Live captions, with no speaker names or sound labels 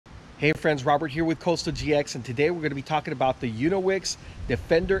Hey friends, Robert here with Coastal GX, and today we're going to be talking about the Unowix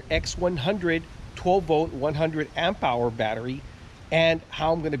Defender X100 12-volt 100 amp hour battery and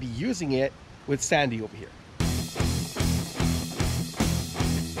how I'm going to be using it with Sandy over here.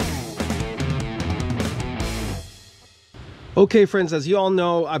 Okay friends, as you all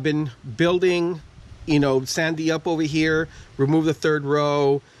know, I've been building, Sandy up over here, remove the third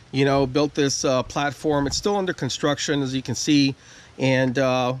row, built this platform. It's still under construction, as you can see. And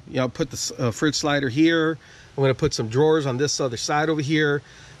put the fridge slider here. I'm going to put some drawers on this other side over here.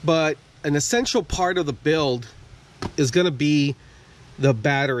 But an essential part of the build is going to be the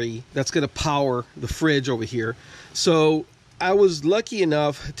battery that's going to power the fridge over here. So I was lucky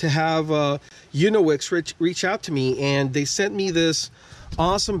enough to have Unowix reach out to me, and they sent me this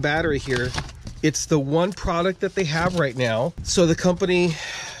awesome battery here. It's the one product that they have right now. So the company,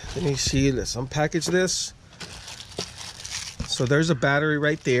 let me see, let's unpackage this. So there's a battery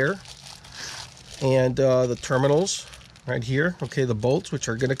right there, and the terminals right here. Okay, the bolts, which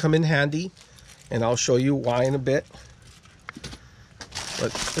are going to come in handy, and I'll show you why in a bit.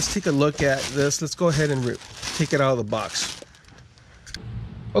 But let's take a look at this. Let's go ahead and take it out of the box.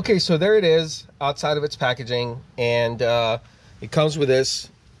 Okay, so there it is outside of its packaging, and it comes with this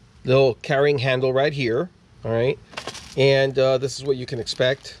little carrying handle right here. All right, and this is what you can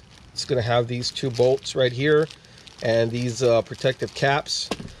expect. It's going to have these two bolts right here, and these protective caps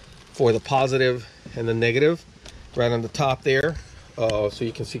for the positive and the negative right on the top there, so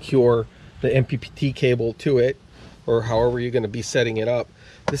you can secure the MPPT cable to it, or however you're going to be setting it up.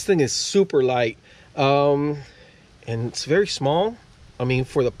 This thing is super light, and it's very small,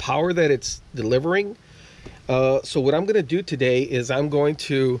 for the power that it's delivering. So what I'm going to do today is I'm going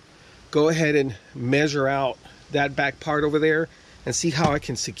to go ahead and measure out that back part over there and see how I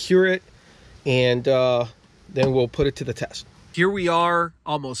can secure it, and then we'll put it to the test. Here we are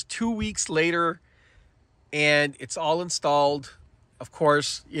almost 2 weeks later, and it's all installed. Of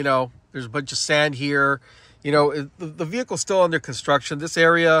course, there's a bunch of sand here. The vehicle's still under construction. This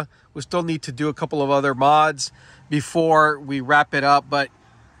area, we still need to do a couple of other mods before we wrap it up. But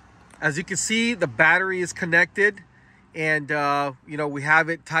as you can see, the battery is connected, and we have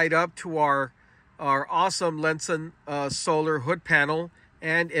it tied up to our awesome Lenson solar hood panel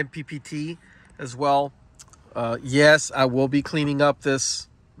and MPPT as well. Yes, I will be cleaning up this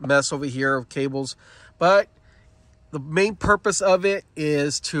mess over here of cables, but the main purpose of it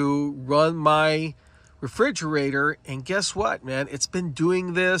is to run my refrigerator, and guess what, man? It's been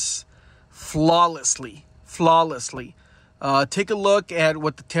doing this flawlessly. Take a look at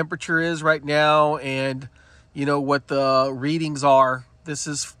what the temperature is right now, and what the readings are. This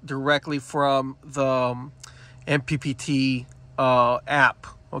is directly from the MPPT app,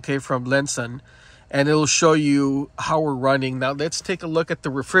 okay, from Lenson. And it'll show you how we're running. Now let's take a look at the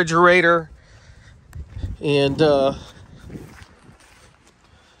refrigerator. And let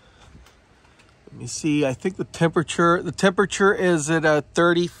me see, I think the temperature is at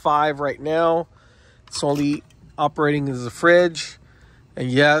 35 right now. It's only operating as a fridge. And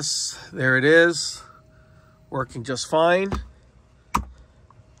yes, there it is, working just fine.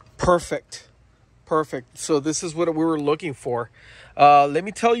 Perfect. So this is what we were looking for. Let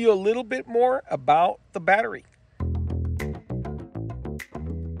me tell you a little bit more about the battery.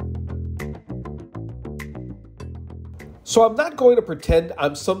 So I'm not going to pretend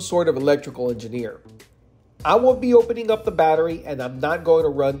I'm some sort of electrical engineer. I won't be opening up the battery, and I'm not going to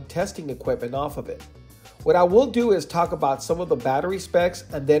run testing equipment off of it. What I will do is talk about some of the battery specs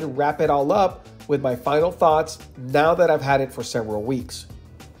and then wrap it all up with my final thoughts now that I've had it for several weeks.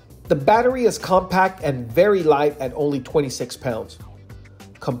 The battery is compact and very light at only 26 pounds.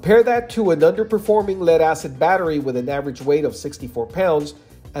 Compare that to an underperforming lead-acid battery with an average weight of 64 pounds,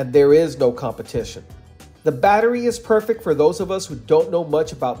 and there is no competition. The battery is perfect for those of us who don't know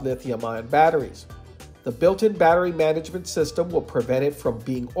much about lithium-ion batteries. The built-in battery management system will prevent it from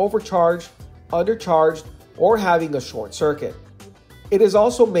being overcharged, undercharged, or having a short circuit. It is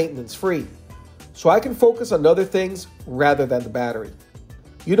also maintenance-free, so I can focus on other things rather than the battery.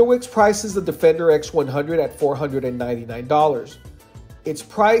 Unowix prices the Defender X100 at $499. It's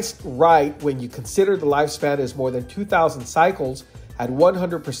priced right when you consider the lifespan is more than 2,000 cycles at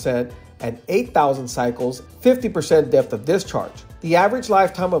 100% and 8,000 cycles, 50% depth of discharge. The average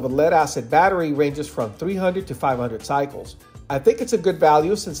lifetime of a lead-acid battery ranges from 300 to 500 cycles. I think it's a good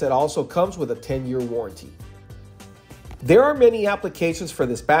value since it also comes with a 10-year warranty. There are many applications for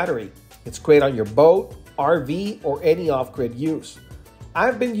this battery. It's great on your boat, RV, or any off-grid use.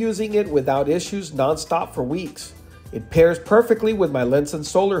 I've been using it without issues nonstop for weeks. It pairs perfectly with my Lenson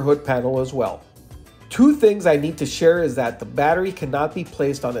solar hood panel as well. Two things I need to share is that the battery cannot be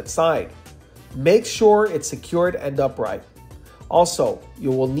placed on its side. Make sure it's secured and upright. Also,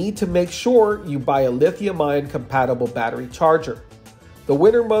 you will need to make sure you buy a lithium-ion compatible battery charger. The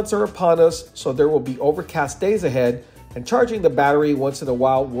winter months are upon us, so there will be overcast days ahead, and charging the battery once in a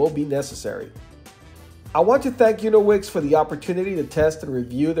while will be necessary. I want to thank Unowix for the opportunity to test and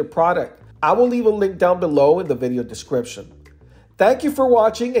review their product. I will leave a link down below in the video description. Thank you for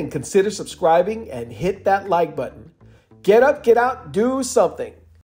watching, and consider subscribing and hit that like button. Get up, get out, do something.